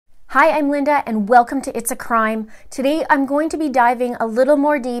Hi, I'm Linda and welcome to It's a Crime. Today I'm going to be diving a little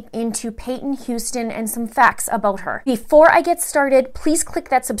more deep into Paighton Houston and some facts about her. Before I get started, please click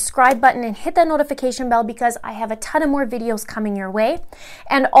that subscribe button and hit that notification bell because I have a ton of more videos coming your way.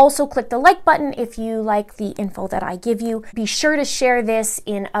 And also click the like button if you like the info that I give you. Be sure to share this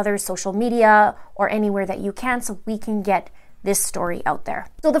in other social media or anywhere that you can so we can get this story out there.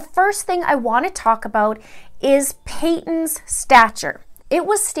 So the first thing I want to talk about is Paighton's stature. It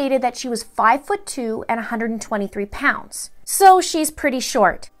was stated that she was 5'2" and 123 pounds. So she's pretty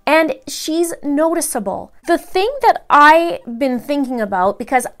short and she's noticeable. The thing that I've been thinking about,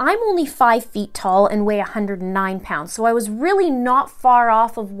 because I'm only 5 feet tall and weigh 109 pounds, so I was really not far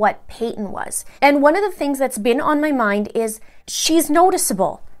off of what Paighton was. And one of the things that's been on my mind is she's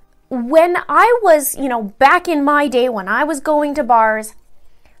noticeable. When I was, back in my day when I was going to bars,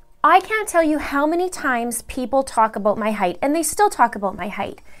 I can't tell you how many times people talk about my height, and they still talk about my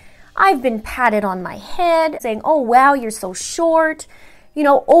height. I've been patted on my head, saying, oh wow, you're so short,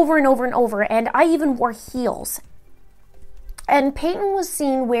 over and over and over, and I even wore heels. And Paighton was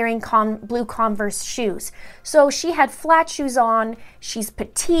seen wearing blue Converse shoes. So she had flat shoes on, she's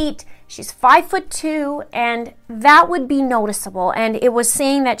petite, she's 5'2", and that would be noticeable. And it was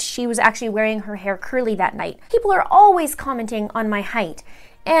saying that she was actually wearing her hair curly that night. People are always commenting on my height.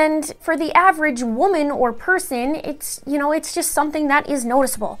 And for the average woman or person, it's just something that is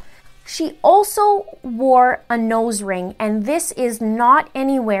noticeable. She also wore a nose ring, and this is not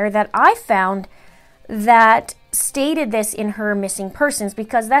anywhere that I found that stated this in her missing persons,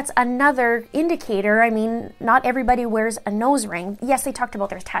 because that's another indicator. I mean, not everybody wears a nose ring. Yes, they talked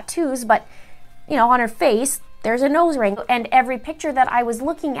about their tattoos, but on her face, there's a nose ring. And every picture that I was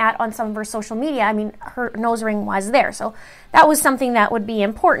looking at on some of her social media, her nose ring was there. So that was something that would be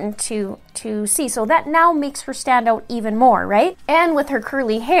important to see. So that now makes her stand out even more, right? And with her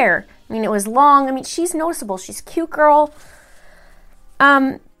curly hair, it was long. She's noticeable. She's a cute girl.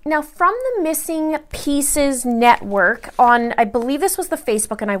 Now, from the Missing Pieces Network on, I believe this was the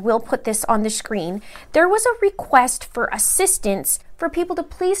Facebook, and I will put this on the screen, there was a request for assistance for people to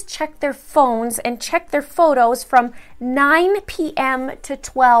please check their phones and check their photos from 9 p.m. to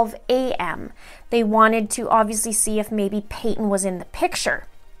 12 a.m. They wanted to obviously see if maybe Paighton was in the picture.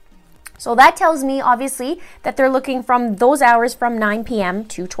 So that tells me, obviously, that they're looking from those hours from 9 p.m.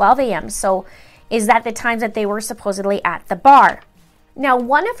 to 12 a.m. So is that the times that they were supposedly at the bar? Now,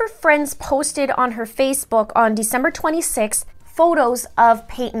 one of her friends posted on her Facebook on December 26th photos of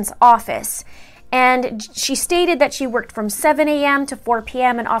Paighton's office. And she stated that she worked from 7 a.m. to 4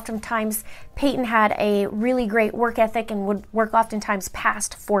 p.m. and oftentimes Paighton had a really great work ethic and would work oftentimes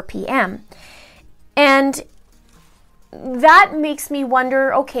past 4 p.m. And that makes me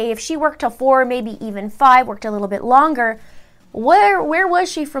wonder, okay, if she worked till 4, maybe even 5, worked a little bit longer, where was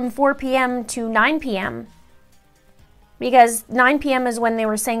she from 4 p.m. to 9 p.m.? Because 9 p.m. is when they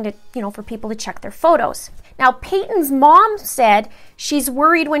were saying to, for people to check their photos. Now, Paighton's mom said she's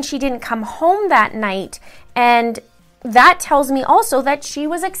worried when she didn't come home that night. And that tells me also that she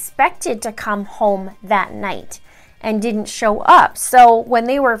was expected to come home that night and didn't show up. So when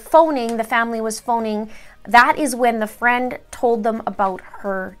they were phoning, the family was phoning, that is when the friend told them about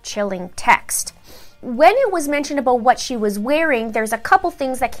her chilling text. When it was mentioned about what she was wearing, there's a couple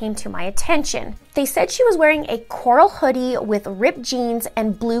things that came to my attention. They said she was wearing a coral hoodie with ripped jeans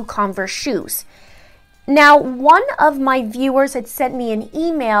and blue Converse shoes. Now, one of my viewers had sent me an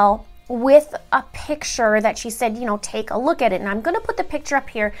email with a picture that she said, take a look at it. And I'm going to put the picture up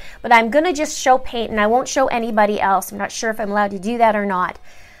here, but I'm going to just show Paighton. I won't show anybody else. I'm not sure if I'm allowed to do that or not.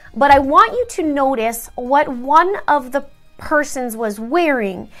 But I want you to notice what one of the persons was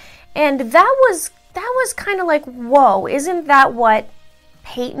wearing. And that was kind of like, whoa, isn't that what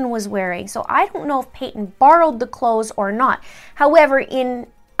Paighton was wearing? So I don't know if Paighton borrowed the clothes or not. However, in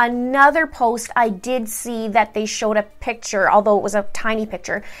another post, I did see that they showed a picture, although it was a tiny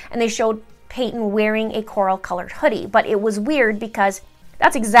picture, and they showed Paighton wearing a coral colored hoodie. But it was weird because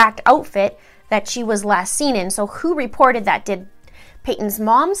that's exact outfit that she was last seen in. So who reported that? Did Paighton's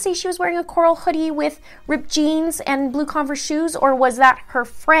mom say she was wearing a coral hoodie with ripped jeans and blue Converse shoes, or was that her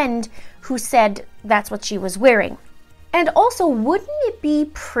friend who said that's what she was wearing? And also, wouldn't it be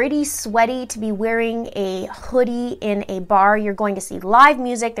pretty sweaty to be wearing a hoodie in a bar? You're going to see live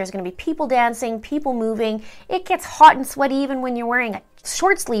music, there's going to be people dancing, people moving. It gets hot and sweaty even when you're wearing a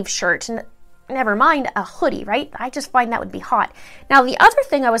short sleeve shirt, never mind a hoodie, right? I just find that would be hot. Now, the other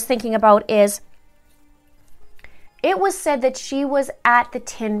thing I was thinking about is, it was said that she was at the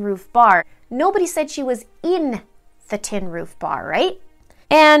Tin Roof Bar. Nobody said she was in the Tin Roof Bar, right?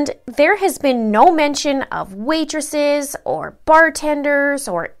 And there has been no mention of waitresses or bartenders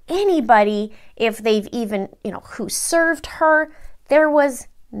or anybody, if they've even, who served her. There was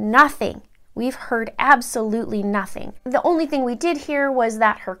nothing. We've heard absolutely nothing. The only thing we did hear was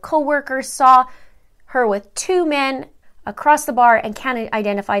that her coworkers saw her with two men across the bar and can't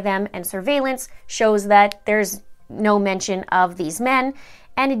identify them, and surveillance shows that there's no mention of these men,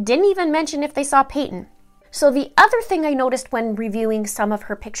 and it didn't even mention if they saw Paighton. So the other thing I noticed when reviewing some of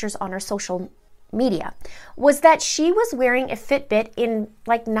her pictures on her social media was that she was wearing a Fitbit in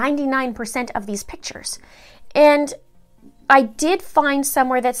like 99% of these pictures. And I did find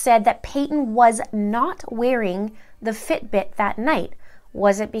somewhere that said that Paighton was not wearing the Fitbit that night.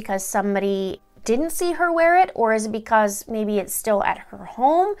 Was it because somebody didn't see her wear it, or is it because maybe it's still at her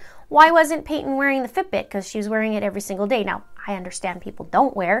home? Why wasn't Paighton wearing the Fitbit? Because she was wearing it every single day. Now, I understand people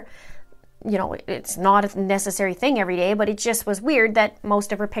don't wear, it's not a necessary thing every day, but it just was weird that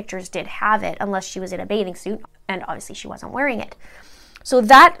most of her pictures did have it, unless she was in a bathing suit, and obviously she wasn't wearing it. So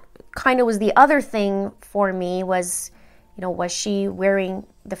that kind of was the other thing for me was, was she wearing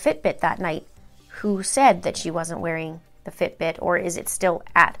the Fitbit that night? Who said that she wasn't wearing the Fitbit, or is it still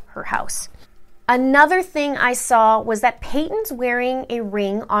at her house? Another thing I saw was that Paighton's wearing a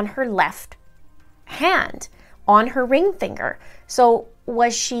ring on her left hand, on her ring finger. So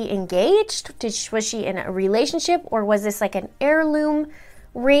was she engaged? Was she in a relationship, or was this like an heirloom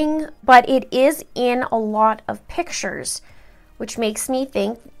ring? But it is in a lot of pictures, which makes me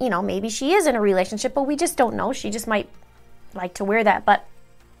think, maybe she is in a relationship, but we just don't know. She just might like to wear that, but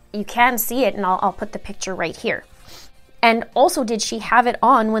you can see it, and I'll put the picture right here. And also, did she have it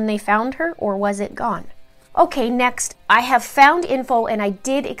on when they found her, or was it gone? Okay, next, I have found info, and I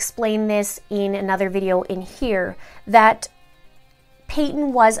did explain this in another video in here, that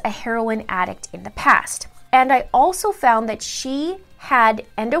Paighton was a heroin addict in the past. And I also found that she had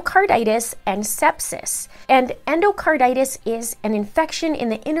endocarditis and sepsis. And endocarditis is an infection in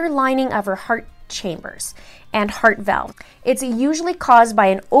the inner lining of her heart chambers and heart valve. It's usually caused by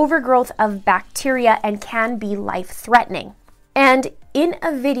an overgrowth of bacteria and can be life-threatening. And in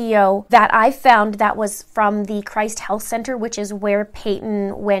a video that I found that was from the Christ Health Center, which is where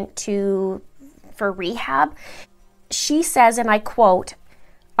Paighton went to for rehab, she says, and I quote,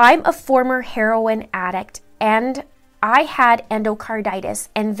 "I'm a former heroin addict and I had endocarditis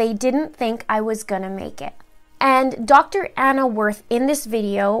and they didn't think I was gonna make it." And Dr. Anna Worth in this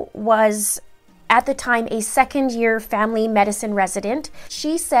video was at the time a second-year family medicine resident.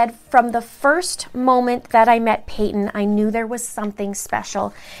 She said, "From the first moment that I met Paighton, I knew there was something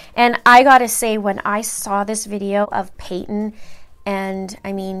special." And I gotta say, when I saw this video of Paighton, and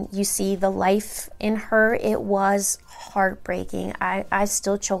you see the life in her, it was heartbreaking. I'm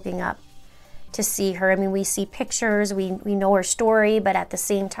still choking up to see her. We see pictures, we know her story, but at the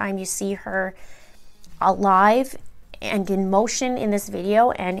same time, you see her alive and in motion in this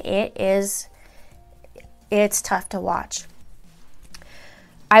video, and it's tough to watch.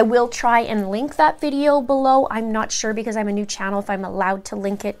 I will try and link that video below. I'm not sure, because I'm a new channel, if I'm allowed to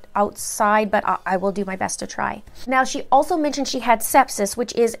link it outside, but I will do my best to try. Now, she also mentioned she had sepsis,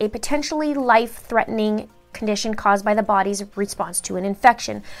 which is a potentially life-threatening condition caused by the body's response to an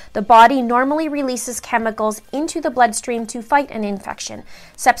infection. The body normally releases chemicals into the bloodstream to fight an infection.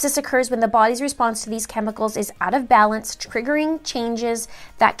 Sepsis occurs when the body's response to these chemicals is out of balance, triggering changes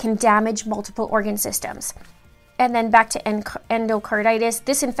that can damage multiple organ systems. And then back to endocarditis.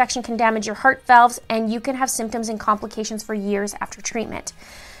 This infection can damage your heart valves, and you can have symptoms and complications for years after treatment.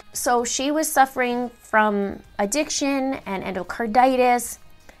 So she was suffering from addiction and endocarditis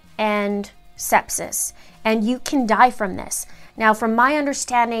and sepsis, and you can die from this. Now, from my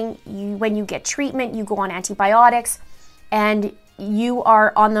understanding, when you get treatment, you go on antibiotics, and you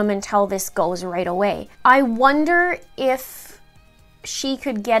are on them until this goes right away. I wonder if she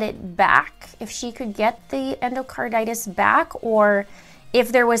could get it back, if she could get the endocarditis back, or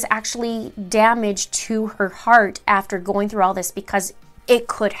if there was actually damage to her heart after going through all this, because it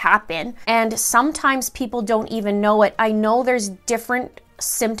could happen. And sometimes people don't even know it. I know there's different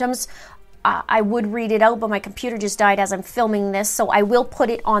symptoms. I would read it out, but my computer just died as I'm filming this, so I will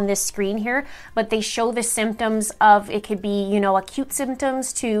put it on this screen here. But they show the symptoms of, it could be, acute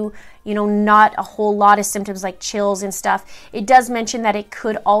symptoms to, not a whole lot of symptoms like chills and stuff. It does mention that it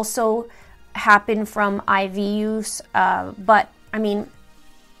could also happen from IV use, but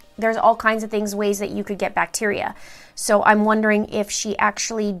there's all kinds of things, ways that you could get bacteria. So I'm wondering if she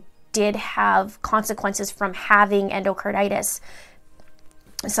actually did have consequences from having endocarditis,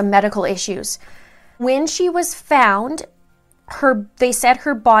 some medical issues. When she was found, they said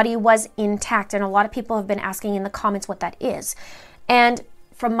her body was intact, and a lot of people have been asking in the comments what that is. And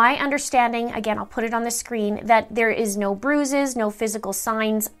From my understanding, again, I'll put it on the screen, that there is no bruises, no physical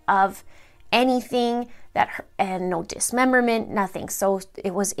signs of anything, and no dismemberment, nothing. So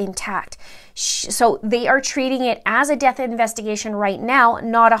it was intact. So they are treating it as a death investigation right now,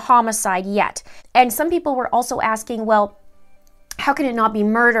 not a homicide yet. And some people were also asking, well, how can it not be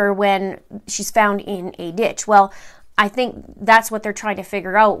murder when she's found in a ditch? Well, I think that's what they're trying to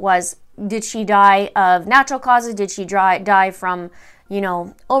figure out was, did she die of natural causes? Did she die from,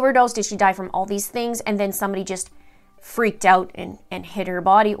 overdose? Did she die from all these things? And then somebody just freaked out and hit her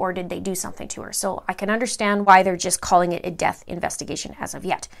body, or did they do something to her? So I can understand why they're just calling it a death investigation as of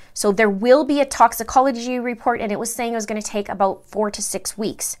yet. So there will be a toxicology report, and it was saying it was going to take about 4 to 6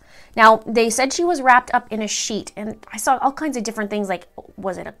 weeks. Now, they said she was wrapped up in a sheet, and I saw all kinds of different things, like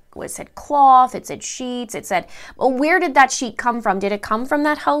it said cloth, it said sheets, it said, well, where did that sheet come from? Did it come from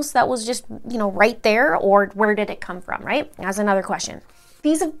that house that was just, right there, or where did it come from, right? That's another question.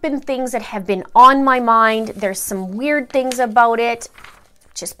 These have been things that have been on my mind. There's some weird things about it.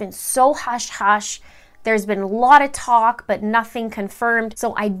 Just been so hush-hush. There's been a lot of talk, but nothing confirmed.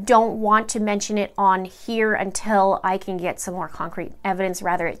 So I don't want to mention it on here until I can get some more concrete evidence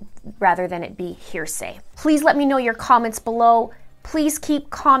rather than it be hearsay. Please let me know your comments below. Please keep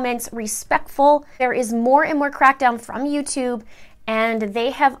comments respectful. There is more and more crackdown from YouTube, and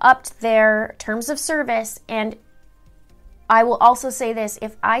they have upped their terms of service. And I will also say this,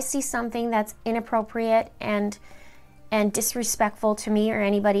 if I see something that's inappropriate and disrespectful to me or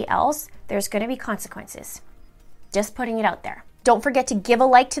anybody else, there's going to be consequences. Just putting it out there. Don't forget to give a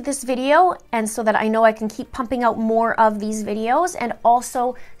like to this video, and so that I know I can keep pumping out more of these videos, and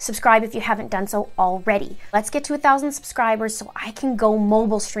also subscribe if you haven't done so already. Let's get to 1,000 subscribers so I can go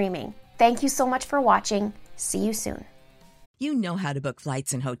mobile streaming. Thank you so much for watching. See you soon. You know how to book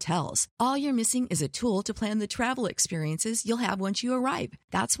flights and hotels. All you're missing is a tool to plan the travel experiences you'll have once you arrive.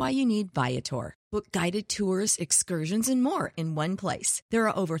 That's why you need Viator. Book guided tours, excursions, and more in one place. There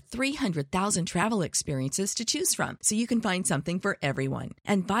are over 300,000 travel experiences to choose from, so you can find something for everyone.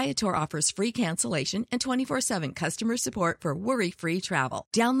 And Viator offers free cancellation and 24/7 customer support for worry-free travel.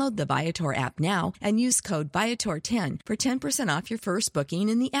 Download the Viator app now and use code Viator10 for 10% off your first booking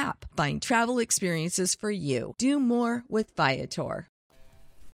in the app. Find travel experiences for you. Do more with Viator.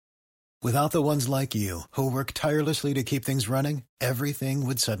 Without the ones like you, who work tirelessly to keep things running, everything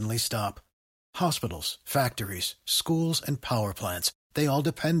would suddenly stop. Hospitals, factories, schools, and power plants, they all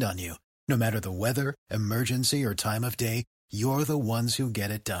depend on you. No matter the weather, emergency, or time of day, you're the ones who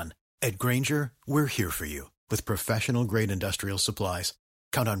get it done. At Grainger, we're here for you with professional-grade industrial supplies.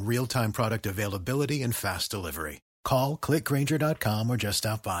 Count on real-time product availability and fast delivery. Call, click Grainger.com, or just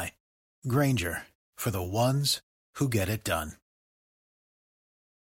stop by. Grainger, for the ones who get it done.